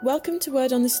Welcome to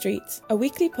Word on the Street, a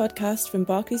weekly podcast from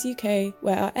Barclays UK,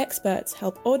 where our experts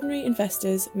help ordinary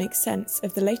investors make sense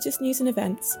of the latest news and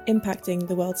events impacting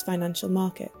the world's financial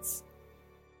markets.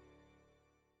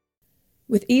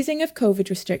 With easing of COVID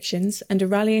restrictions and a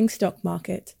rallying stock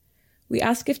market, we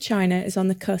ask if China is on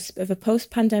the cusp of a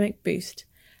post-pandemic boost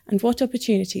and what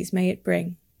opportunities may it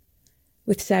bring.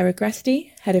 With Sarah Gresty,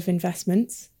 Head of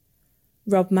Investments,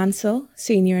 Rob Mansell,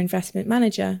 Senior Investment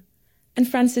Manager, and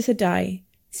Francis Adai,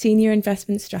 Senior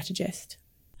Investment Strategist.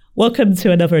 Welcome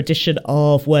to another edition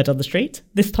of Word on the Street.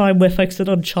 This time we're focusing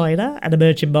on China and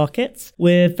emerging markets.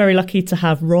 We're very lucky to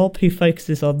have Rob, who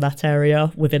focuses on that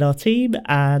area within our team,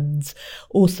 and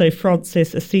also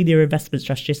Francis, a Senior Investment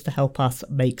Strategist, to help us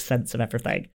make sense of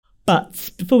everything.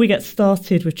 But before we get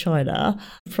started with China,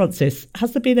 Francis,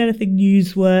 has there been anything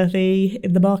newsworthy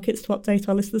in the markets to update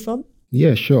our listeners on?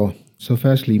 Yeah, sure. So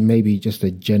firstly, maybe just a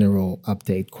general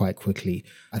update quite quickly.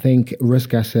 I think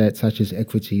risk assets such as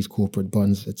equities, corporate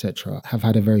bonds, etc., have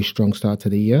had a very strong start to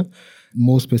the year.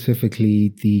 More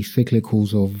specifically, the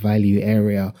cyclicals of value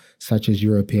area, such as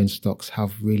European stocks,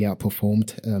 have really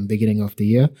outperformed beginning of the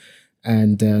year.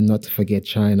 And not to forget,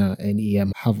 China and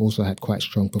EM have also had quite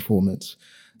strong performance.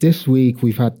 This week,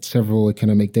 we've had several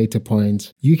economic data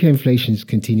points. UK inflation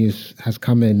has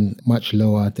come in much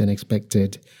lower than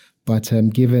expected. But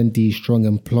given the strong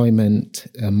employment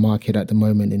market at the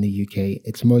moment in the UK,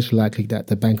 it's most likely that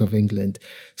the Bank of England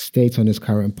stays on its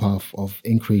current path of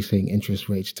increasing interest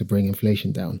rates to bring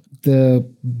inflation down. The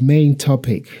main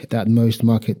topic that most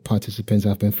market participants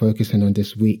have been focusing on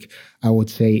this week, I would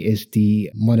say, is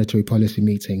the monetary policy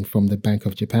meeting from the Bank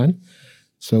of Japan.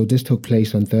 So this took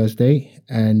place on Thursday,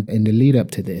 and in the lead up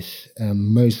to this,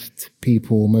 most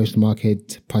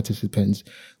market participants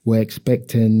were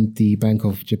expecting the Bank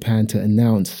of Japan to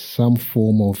announce some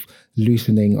form of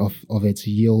loosening of its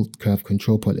yield curve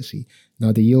control policy.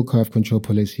 Now, the yield curve control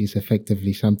policy is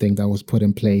effectively something that was put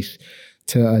in place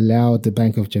to allow the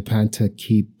Bank of Japan to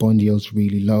keep bond yields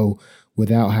really low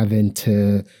without having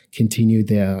to continue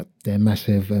their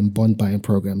massive bond buying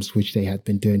programs, which they had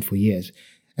been doing for years.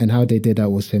 And how they did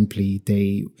that was simply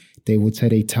they would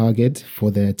set a target for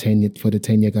the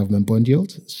 10-year government bond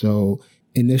yield. So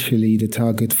initially, the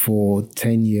target for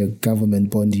 10-year government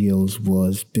bond yields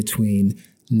was between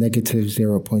negative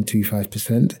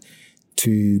 0.25%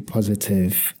 to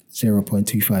positive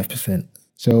 0.25%.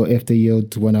 So if the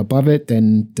yield went above it,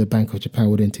 then the Bank of Japan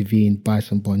would intervene, buy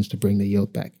some bonds to bring the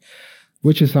yield back,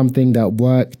 which is something that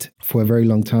worked for a very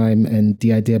long time. And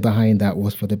the idea behind that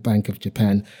was for the Bank of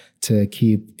Japan to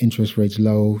keep interest rates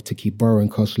low, to keep borrowing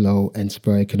costs low, and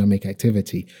spur economic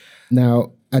activity.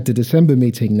 Now, at the December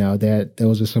meeting there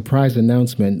was a surprise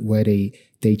announcement where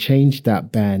they changed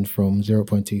that band from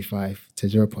 0.25 to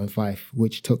 0.5,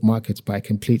 which took markets by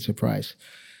complete surprise.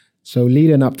 So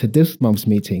leading up to this month's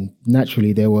meeting,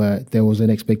 naturally, there was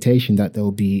an expectation that there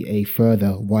will be a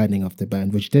further widening of the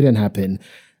band, which didn't happen.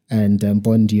 And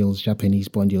Japanese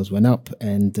bond yields went up,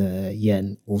 and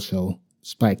yen also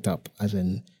spiked up, as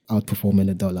in outperforming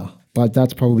the dollar. But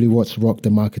that's probably what's rocked the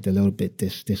market a little bit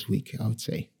this week, I would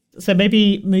say. So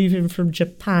maybe moving from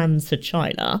Japan to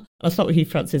China, I'll start with you,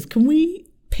 Francis. Can we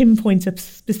pinpoint a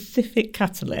specific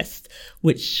catalyst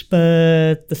which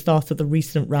spurred the start of the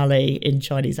recent rally in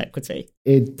Chinese equity?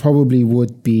 It probably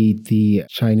would be the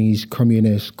Chinese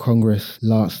Communist Congress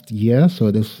last year.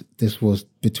 So this was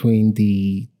between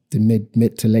the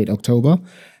mid to late October.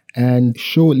 And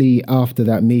shortly after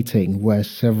that meeting, where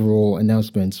several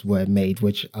announcements were made,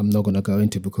 which I'm not going to go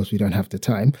into because we don't have the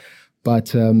time,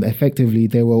 but effectively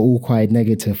they were all quite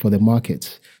negative for the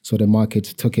markets. So the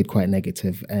markets took it quite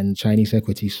negative, and Chinese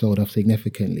equities sold off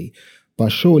significantly.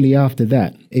 But shortly after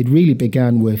that, it really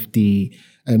began with the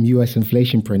US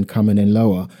inflation print coming in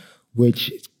lower,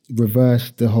 which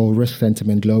reversed the whole risk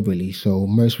sentiment globally. So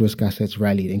most risk assets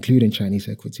rallied, including Chinese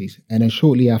equities. And then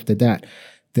shortly after that,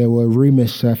 there were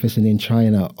rumors surfacing in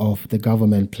China of the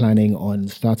government planning on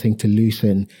starting to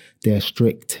loosen their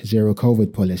strict zero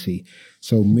COVID policy.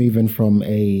 So moving from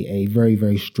a very,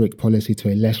 very strict policy to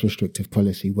a less restrictive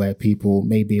policy where people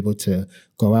may be able to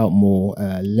go out more,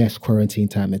 less quarantine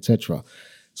time, etc.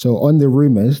 So on the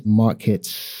rumors,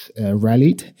 markets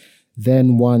rallied.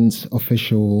 Then once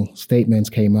official statements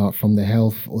came out from the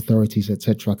health authorities,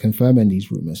 etc., confirming these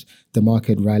rumors, the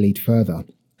market rallied further.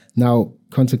 Now,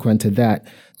 consequent to that,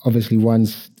 obviously,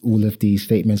 once all of these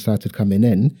statements started coming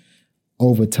in,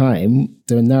 over time,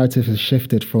 the narrative has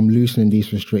shifted from loosening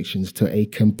these restrictions to a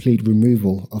complete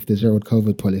removal of the zero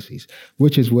COVID policies,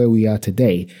 which is where we are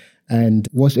today. And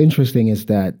what's interesting is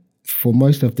that for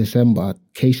most of December,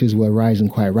 cases were rising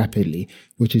quite rapidly,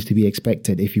 which is to be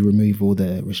expected if you remove all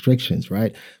the restrictions,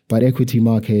 right? But equity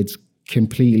markets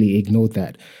completely ignored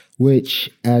that, which,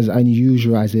 as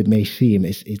unusual as it may seem,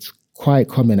 it's quite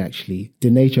common actually. The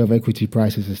nature of equity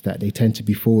prices is that they tend to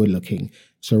be forward-looking.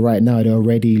 So right now, they're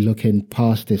already looking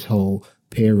past this whole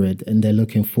period and they're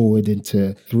looking forward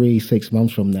into 3-6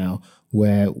 months from now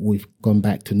where we've gone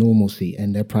back to normalcy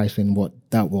and they're pricing what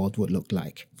that world would look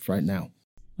like right now.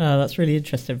 Oh, that's really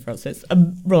interesting, Francis.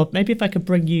 Rob, maybe if I could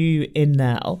bring you in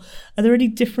now. Are there any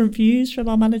different views from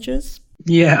our managers?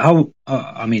 Yeah,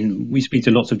 I mean, we speak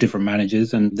to lots of different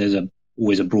managers and there's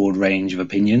always a broad range of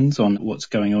opinions on what's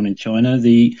going on in China.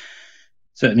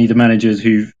 Certainly the managers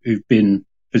who've been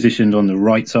positioned on the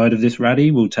right side of this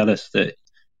rally will tell us that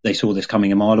they saw this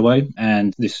coming a mile away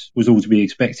and this was all to be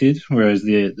expected, whereas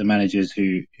the managers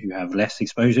who have less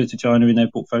exposure to China in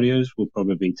their portfolios will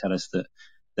probably tell us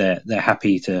that they're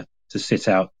happy to sit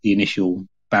out the initial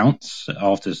bounce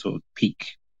after sort of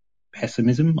peak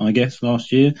pessimism, I guess,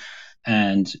 last year.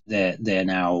 And they're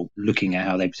now looking at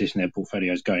how they position their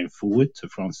portfolios going forward, to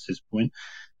Francis's point.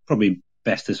 Probably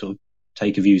best to sort of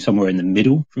take a view somewhere in the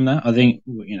middle from that. I think,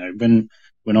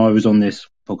 when I was on this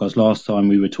podcast last time,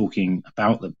 we were talking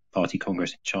about the Party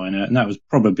Congress in China, and that was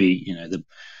probably,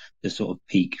 the sort of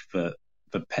peak for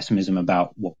pessimism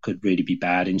about what could really be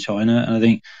bad in China. And I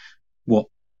think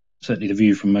certainly the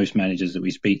view from most managers that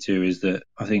we speak to is that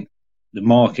I think the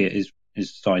market is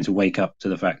starting to wake up to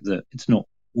the fact that it's not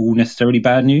all necessarily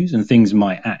bad news and things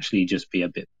might actually just be a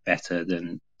bit better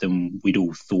than we'd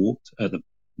all thought at the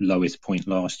lowest point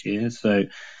last year. So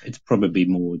it's probably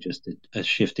more just a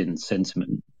shift in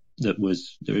sentiment that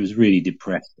was really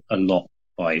depressed a lot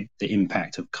by the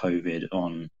impact of COVID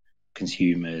on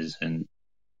consumers and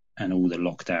all the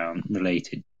lockdown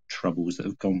related troubles that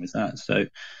have gone with that. So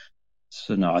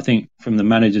no, I think from the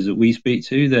managers that we speak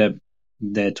to,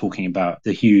 they're talking about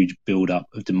the huge build up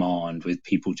of demand with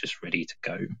people just ready to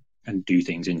go and do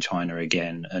things in China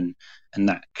again. And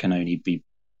that can only be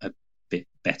a bit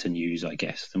better news, I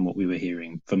guess, than what we were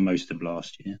hearing for most of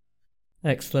last year.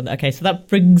 Excellent. Okay, so that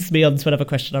brings me on to another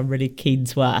question I'm really keen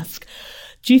to ask.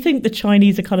 Do you think the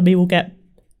Chinese economy will get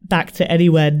back to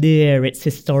anywhere near its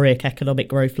historic economic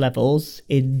growth levels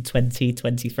in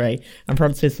 2023? And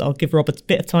Francis, I'll give Rob a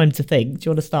bit of time to think. Do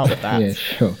you want to start with that? Yeah,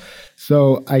 sure.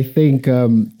 So I think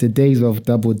the days of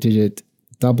double-digit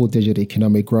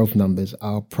economic growth numbers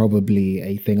are probably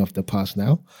a thing of the past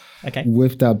now. Okay.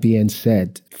 With that being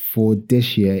said, for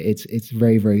this year, it's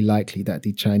very, very likely that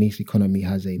the Chinese economy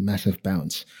has a massive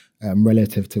bounce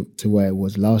relative to where it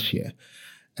was last year.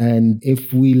 And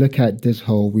if we look at this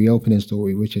whole reopening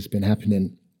story, which has been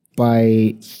happening,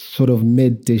 by sort of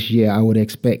mid this year, I would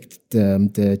expect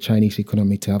the Chinese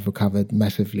economy to have recovered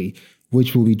massively,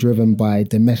 which will be driven by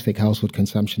domestic household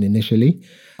consumption initially.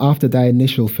 After that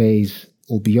initial phase,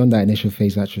 or beyond that initial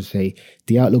phase, I should say,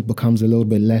 the outlook becomes a little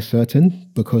bit less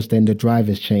certain because then the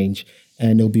drivers change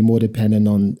and it'll be more dependent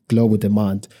on global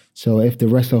demand. So if the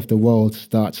rest of the world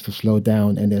starts to slow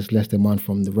down and there's less demand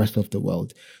from the rest of the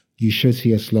world, you should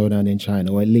see a slowdown in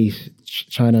China, or at least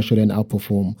China shouldn't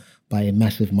outperform by a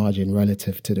massive margin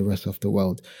relative to the rest of the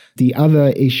world. The other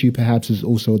issue perhaps is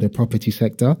also the property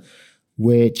sector,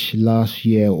 which last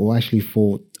year, or actually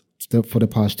for the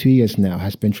past 2 years now,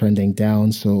 has been trending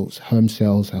down. So home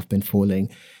sales have been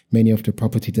falling. Many of the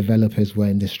property developers were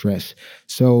in distress.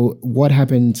 So what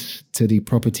happens to the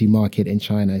property market in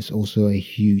China is also a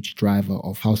huge driver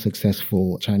of how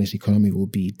successful China's economy will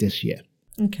be this year.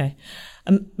 Okay.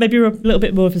 Maybe a little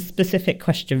bit more of a specific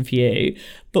question for you,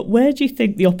 but where do you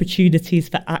think the opportunities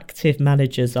for active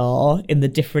managers are in the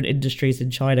different industries in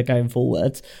China going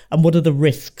forward? And what are the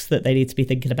risks that they need to be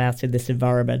thinking about in this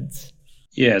environment?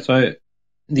 Yeah, so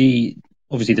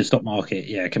obviously the stock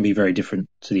market, can be very different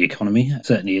to the economy,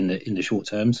 certainly in the short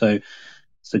term. So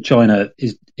China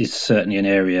is certainly an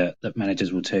area that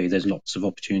managers will tell you there's lots of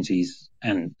opportunities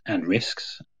and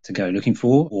risks to go looking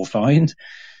for or find.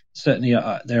 Certainly,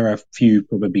 there are a few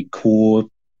probably core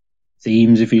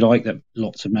themes, if you like, that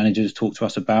lots of managers talk to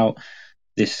us about.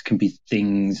 This can be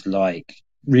things like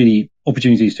really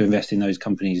opportunities to invest in those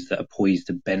companies that are poised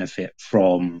to benefit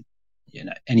from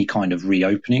any kind of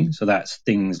reopening. So that's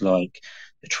things like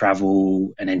the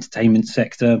travel and entertainment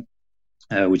sector,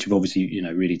 which have obviously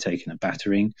really taken a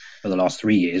battering for the last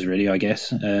 3 years, really, I guess.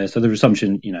 So the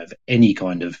resumption of any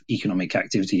kind of economic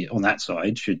activity on that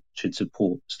side should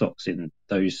support stocks in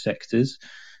those sectors.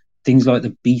 Things like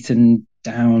the beaten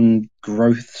down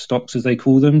growth stocks, as they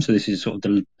call them. So this is sort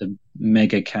of the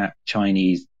mega cap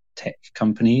Chinese tech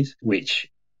companies, which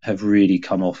have really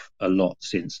come off a lot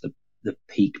since the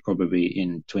peak probably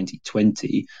in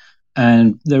 2020.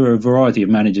 And there are a variety of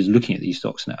managers looking at these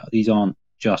stocks now. These aren't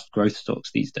just growth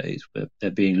stocks these days, but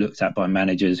they're being looked at by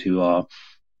managers who are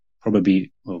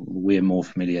probably, well, we're more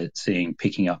familiar seeing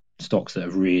picking up stocks that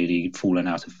have really fallen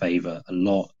out of favor a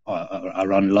lot,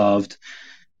 are unloved,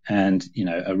 and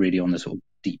are really on the sort of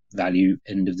deep value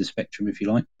end of the spectrum, if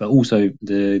you like. But also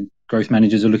the growth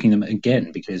managers are looking at them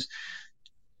again because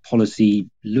policy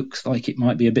looks like it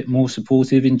might be a bit more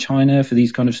supportive in China for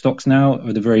these kind of stocks now, or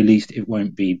at the very least it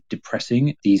won't be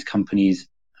depressing these companies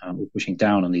or pushing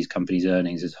down on these companies'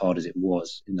 earnings as hard as it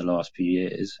was in the last few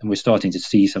years. And we're starting to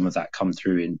see some of that come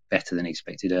through in better than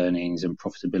expected earnings and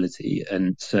profitability.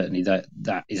 And certainly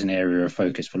that is an area of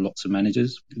focus for lots of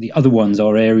managers. The other ones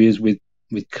are areas with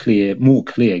more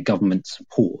clear government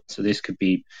support. So this could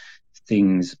be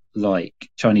things like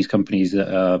Chinese companies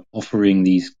that are offering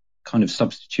these kind of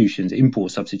substitutions,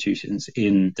 import substitutions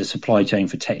in the supply chain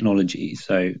for technology.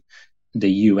 So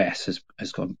the US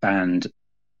has got banned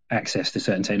access to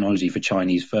certain technology for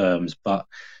Chinese firms, but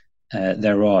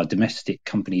there are domestic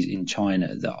companies in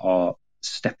China that are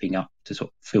stepping up to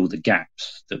sort of fill the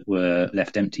gaps that were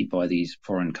left empty by these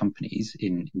foreign companies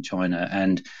in China.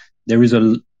 And there is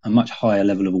a much higher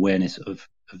level of awareness of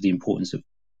the importance of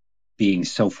being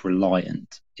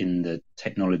self-reliant in the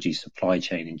technology supply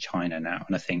chain in China now.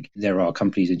 And I think there are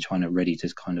companies in China ready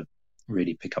to kind of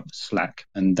really pick up the slack.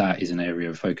 And that is an area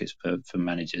of focus for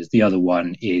managers. The other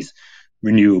one is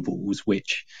renewables,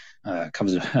 which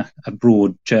covers a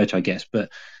broad church, I guess,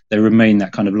 but they remain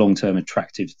that kind of long-term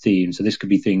attractive theme. So this could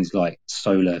be things like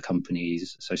solar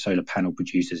companies, so solar panel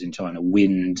producers in China,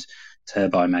 wind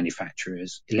turbine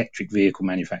manufacturers, electric vehicle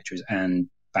manufacturers, and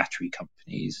battery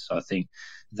companies. So I think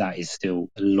that is still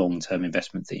a long-term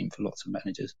investment theme for lots of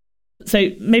managers.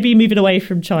 So maybe moving away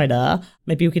from China,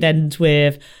 maybe we could end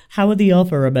with how are the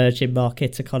other emerging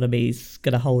market economies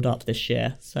going to hold up this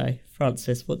year? So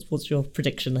Francis, what's your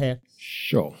prediction here?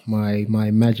 Sure. My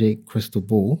magic crystal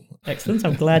ball. Excellent.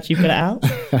 I'm glad you put it out.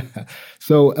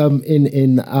 So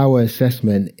in our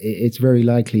assessment, it's very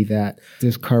likely that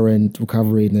this current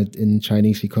recovery in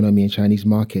Chinese economy and Chinese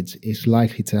markets is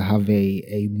likely to have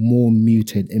a more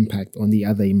muted impact on the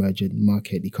other emerging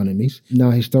market economies.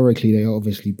 Now, historically, they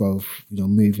obviously both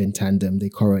move in tandem. They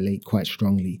correlate quite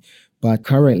strongly. But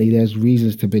currently, there's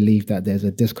reasons to believe that there's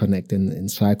a disconnect in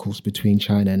cycles between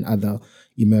China and other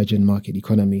emerging market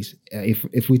economies.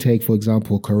 If we take, for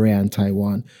example, Korea and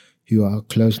Taiwan, who are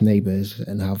close neighbors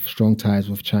and have strong ties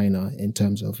with China in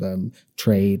terms of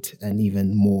trade and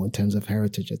even more in terms of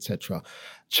heritage, etc.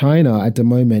 China at the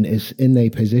moment is in a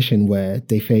position where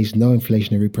they face no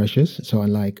inflationary pressures. So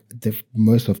unlike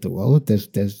most of the world,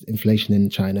 there's inflation in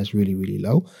China is really, really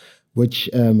low, which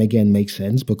again makes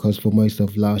sense because for most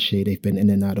of last year, they've been in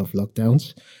and out of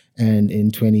lockdowns. And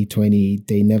in 2020,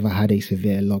 they never had a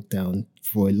severe lockdown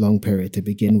for a long period to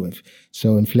begin with.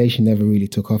 So inflation never really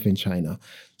took off in China.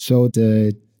 So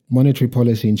the monetary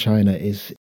policy in China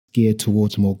is geared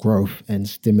towards more growth and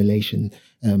stimulation,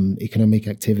 economic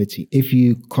activity. If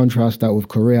you contrast that with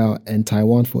Korea and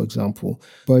Taiwan, for example,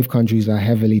 both countries are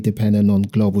heavily dependent on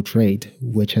global trade,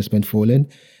 which has been falling.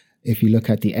 If you look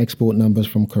at the export numbers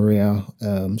from Korea,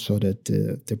 so that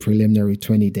the preliminary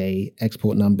 20-day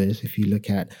export numbers, if you look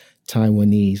at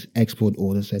Taiwanese export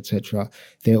orders, etc.,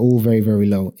 they're all very, very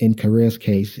low. In Korea's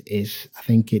case, I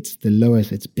think it's the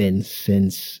lowest it's been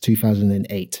since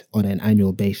 2008 on an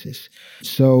annual basis.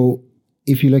 So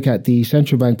if you look at the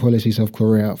central bank policies of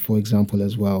Korea, for example,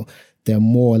 as well, they're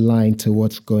more aligned to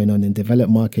what's going on in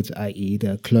developed markets, i.e.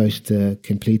 they're close to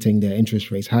completing their interest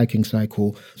rates hiking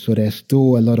cycle. So there's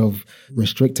still a lot of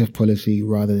restrictive policy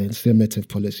rather than stimulative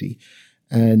policy.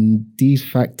 And these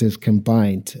factors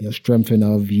combined strengthen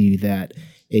our view that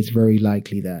it's very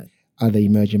likely that other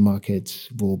emerging markets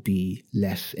will be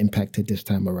less impacted this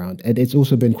time around. And it's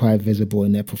also been quite visible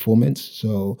in their performance.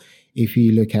 So if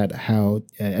you look at how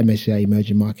MSCI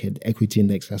Emerging Market Equity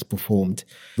Index has performed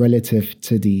relative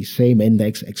to the same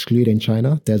index excluding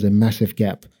China, there's a massive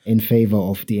gap in favor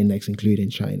of the index including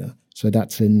China. So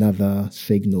that's another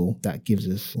signal that gives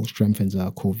us or strengthens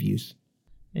our core views.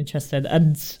 Interesting.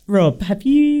 And Rob, have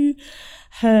you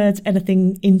heard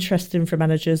anything interesting from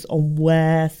managers on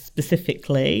where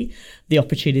specifically the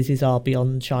opportunities are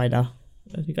beyond China?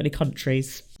 Have you got any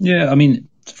countries? Yeah, I mean,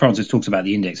 Francis talks about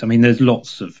the index. I mean, there's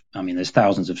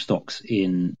thousands of stocks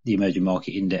in the emerging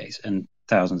market index and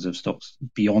thousands of stocks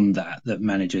beyond that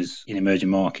managers in emerging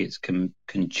markets can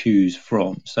choose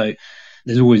from. So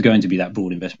there's always going to be that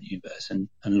broad investment universe and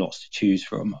lots to choose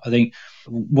from. I think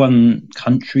one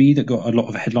country that got a lot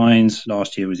of headlines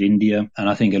last year was India. And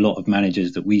I think a lot of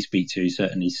managers that we speak to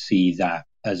certainly see that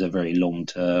as a very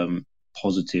long-term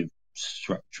positive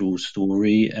structural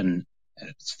story and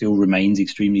it still remains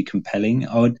extremely compelling.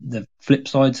 The flip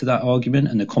side to that argument,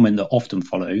 and the comment that often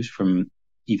follows from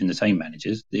even the same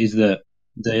managers, is that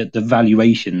the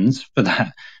valuations for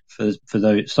that for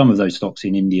those, some of those stocks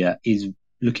in India is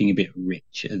looking a bit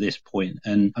rich at this point.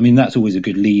 And I mean, that's always a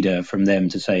good leader from them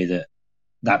to say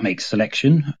that makes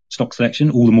stock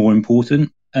selection all the more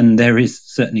important. And there is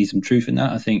certainly some truth in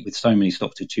that. I think with so many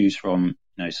stocks to choose from,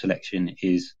 selection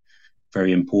is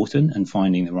very important, and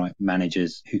finding the right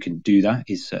managers who can do that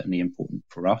is certainly important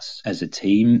for us as a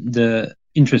team. The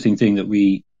interesting thing that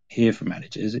we hear from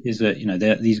managers is that,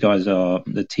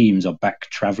 the teams are back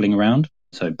traveling around.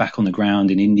 So back on the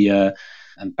ground in India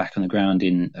and back on the ground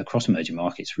across emerging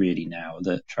markets really now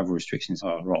that travel restrictions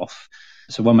are off.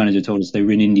 So one manager told us they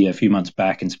were in India a few months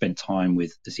back and spent time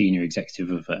with the senior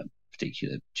executive of a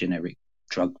particular generic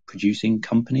drug producing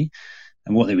company.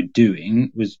 And what they were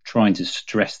doing was trying to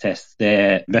stress test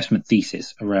their investment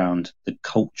thesis around the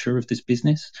culture of this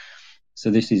business.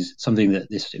 So this is something that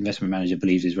this investment manager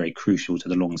believes is very crucial to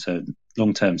the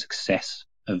long-term success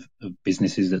of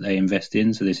businesses that they invest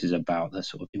in. So this is about the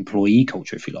sort of employee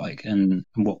culture, if you like, and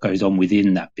what goes on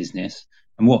within that business.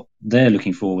 And what they're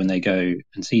looking for when they go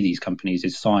and see these companies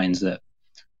is signs that,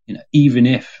 even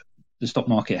if the stock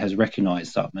market has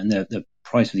recognized something and the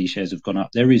price of these shares have gone up,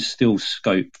 there is still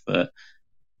scope for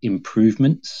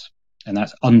improvements, and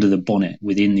that's under the bonnet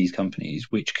within these companies,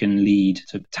 which can lead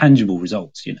to tangible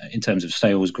results, in terms of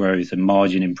sales growth and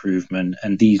margin improvement,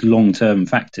 and these long-term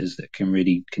factors that can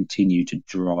really continue to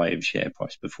drive share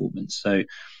price performance. So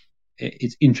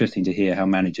it's interesting to hear how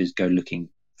managers go looking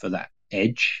for that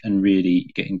edge, and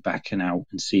really getting back and out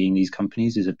and seeing these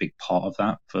companies is a big part of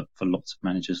that for lots of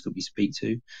managers that we speak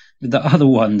to. The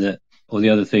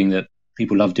other thing that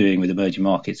people love doing with emerging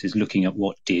markets is looking at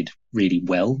what did really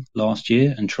well last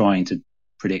year and trying to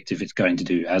predict if it's going to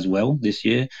do as well this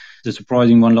year. The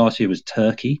surprising one last year was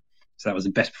Turkey. So that was the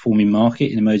best performing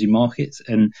market in emerging markets.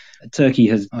 And Turkey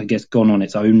has, I guess, gone on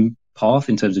its own path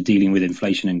in terms of dealing with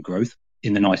inflation and growth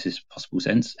in the nicest possible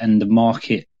sense. And the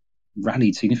market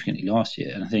rallied significantly last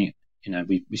year. And I think,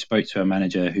 we spoke to a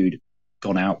manager who'd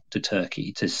gone out to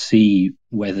Turkey to see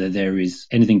whether there is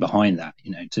anything behind that,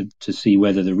 to see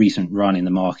whether the recent run in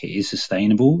the market is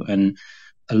sustainable. And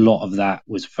a lot of that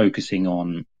was focusing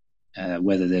on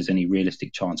whether there's any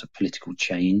realistic chance of political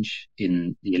change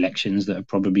in the elections that are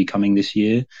probably coming this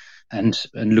year, and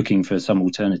looking for some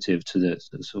alternative to the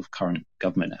sort of current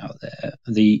government out there.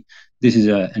 This is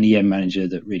an EM manager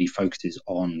that really focuses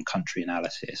on country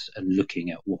analysis and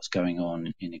looking at what's going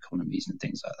on in economies and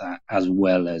things like that, as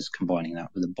well as combining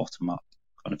that with a bottom-up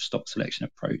kind of stock selection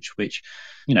approach, which,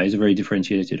 is a very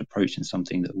differentiated approach and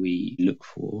something that we look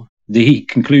for. The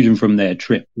conclusion from their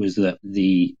trip was that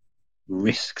the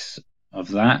risks of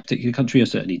that particular country are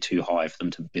certainly too high for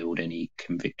them to build any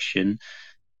conviction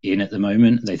in at the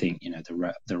moment. They think,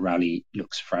 the rally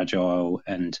looks fragile,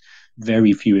 and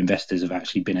very few investors have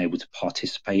actually been able to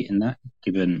participate in that,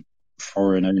 given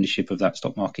foreign ownership of that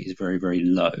stock market is very, very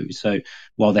low. So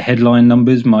while the headline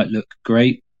numbers might look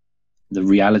great, the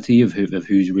reality of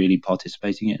who's really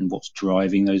participating in it and what's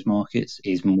driving those markets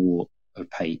is more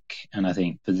opaque. And I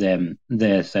think for them,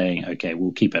 they're saying, okay,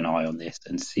 we'll keep an eye on this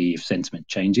and see if sentiment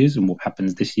changes and what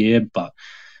happens this year, but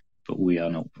we are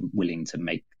not willing to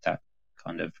make that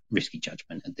kind of risky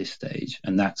judgment at this stage.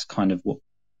 And that's kind of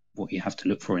what you have to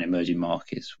look for in emerging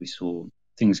markets. We saw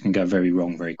things can go very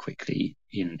wrong very quickly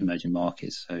in emerging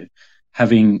markets. So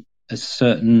having a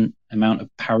certain amount of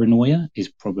paranoia is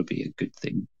probably a good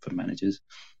thing for managers,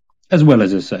 as well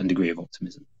as a certain degree of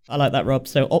optimism. I like that, Rob.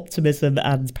 So optimism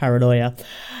and paranoia.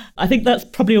 I think that's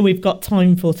probably all we've got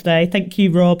time for today. Thank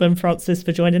you, Rob and Francis,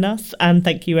 for joining us. And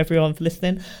thank you, everyone, for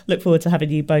listening. Look forward to having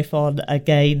you both on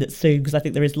again soon, because I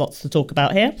think there is lots to talk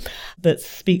about here. But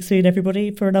speak soon,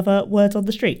 everybody, for another Word on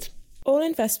the Street. All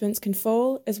investments can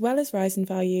fall as well as rise in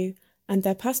value, and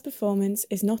their past performance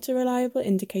is not a reliable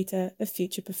indicator of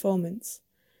future performance.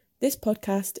 This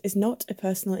podcast is not a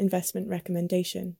personal investment recommendation.